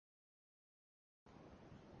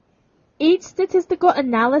Each statistical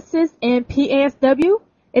analysis in PASW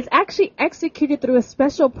is actually executed through a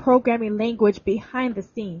special programming language behind the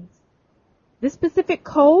scenes. This specific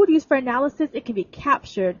code used for analysis, it can be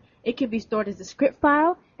captured, it can be stored as a script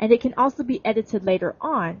file, and it can also be edited later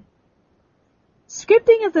on.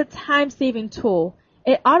 Scripting is a time-saving tool.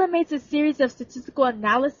 It automates a series of statistical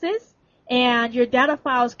analysis, and your data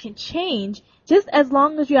files can change just as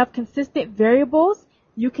long as you have consistent variables.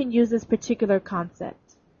 You can use this particular concept.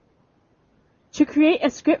 To create a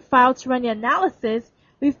script file to run the analysis,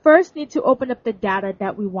 we first need to open up the data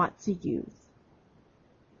that we want to use.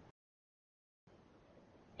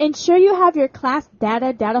 Ensure you have your class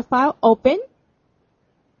data file open.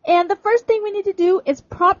 And the first thing we need to do is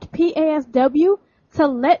prompt PASW to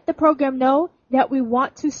let the program know that we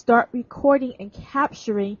want to start recording and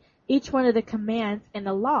capturing each one of the commands in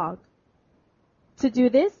the log. To do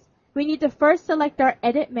this, we need to first select our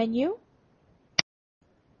Edit menu,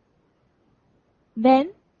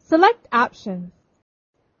 then select Options.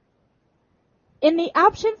 In the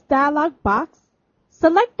Options dialog box,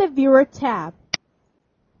 select the Viewer tab.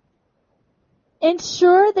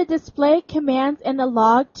 Ensure the Display Commands in the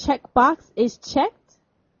Log checkbox is checked.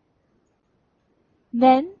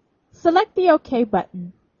 Then, select the OK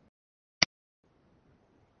button.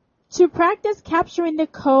 To practice capturing the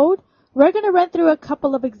code, we're going to run through a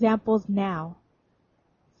couple of examples now.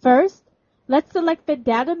 First, let's select the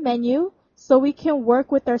Data menu so we can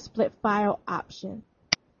work with our split file option.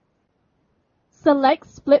 Select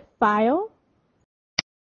Split File.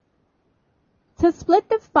 To split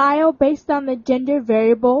the file based on the gender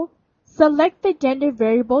variable, select the gender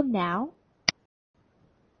variable now.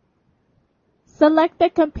 Select the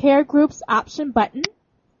Compare Groups option button.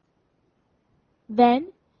 Then,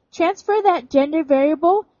 transfer that gender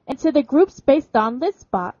variable into the Groups Based on List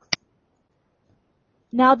box.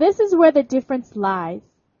 Now this is where the difference lies.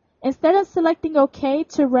 Instead of selecting OK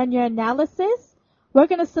to run your analysis, we're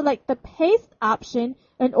going to select the Paste option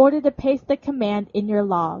in order to paste the command in your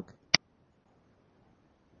log.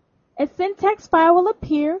 A syntax file will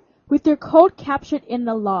appear with your code captured in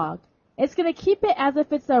the log. It's going to keep it as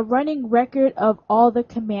if it's a running record of all the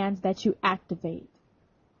commands that you activate.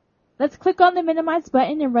 Let's click on the Minimize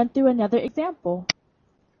button and run through another example.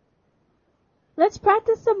 Let's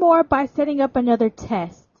practice some more by setting up another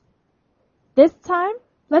test. This time,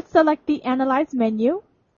 let's select the Analyze menu,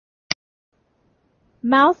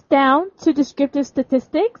 mouse down to Descriptive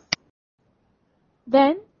Statistics,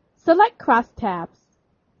 then select Crosstabs.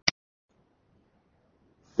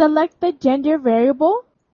 Select the gender variable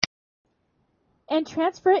and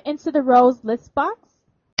transfer it into the Rows List box.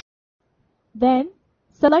 Then,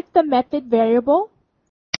 select the Method variable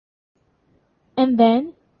and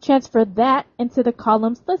then transfer that into the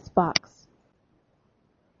Columns List box.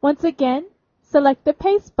 Once again, select the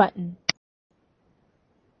Paste button.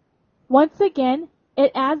 Once again,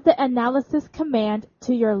 it adds the analysis command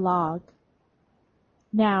to your log.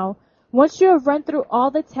 Now, once you have run through all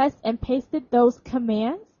the tests and pasted those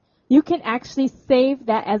commands, you can actually save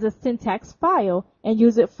that as a syntax file and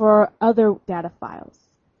use it for other data files.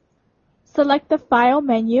 Select the File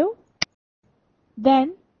menu,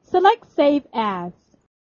 then select Save As.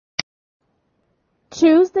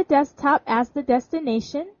 Choose the desktop as the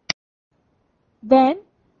destination. Then,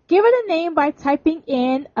 give it a name by typing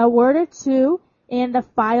in a word or two in the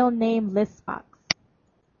File Name list box.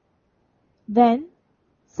 Then,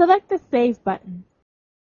 select the Save button.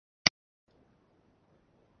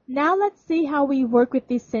 Now let's see how we work with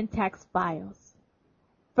these syntax files.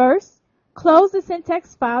 First, close the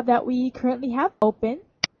syntax file that we currently have open.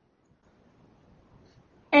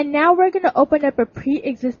 And now we're going to open up a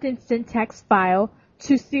pre-existing syntax file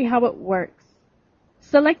to see how it works.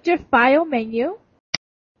 Select your File menu,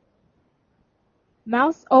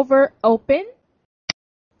 mouse over Open.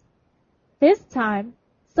 This time,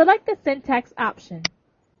 select the Syntax option.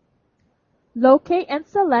 Locate and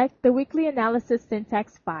select the Weekly Analysis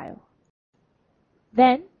syntax file.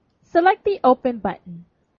 Then, select the Open button.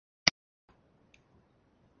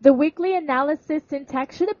 The Weekly Analysis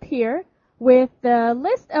syntax should appear with the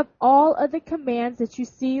list of all of the commands that you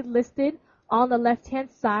see listed on the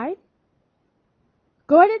left-hand side.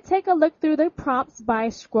 Go ahead and take a look through the prompts by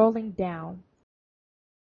scrolling down.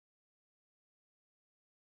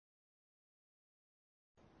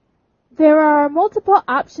 There are multiple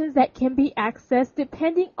options that can be accessed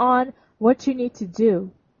depending on what you need to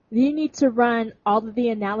do. Do you need to run all of the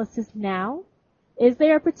analysis now? Is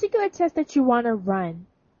there a particular test that you want to run?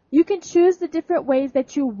 You can choose the different ways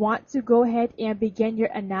that you want to go ahead and begin your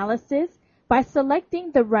analysis by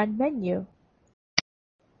selecting the Run menu.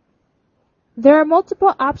 There are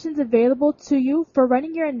multiple options available to you for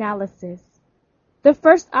running your analysis. The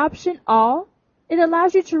first option, All, it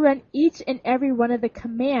allows you to run each and every one of the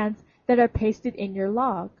commands that are pasted in your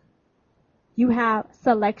log. You have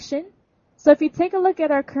Selection. So if you take a look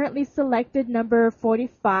at our currently selected number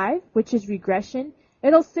 45, which is regression,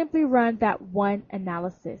 it'll simply run that one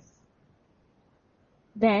analysis.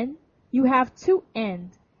 Then you have To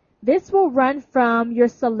End. This will run from your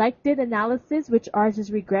selected analysis, which ours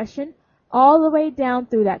is regression, all the way down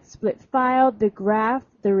through that split file, the graph,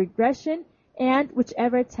 the regression, and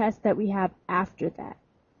whichever test that we have after that.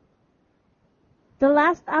 The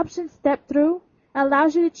last option, Step Through,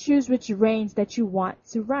 allows you to choose which range that you want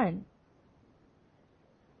to run.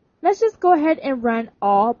 Let's just go ahead and run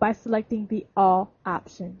All by selecting the All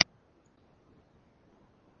option.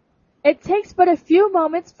 It takes but a few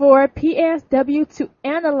moments for PASW to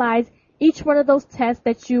analyze each one of those tests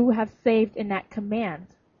that you have saved in that command.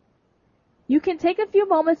 You can take a few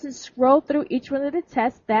moments and scroll through each one of the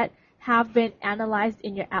tests that have been analyzed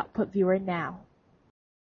in your output viewer now.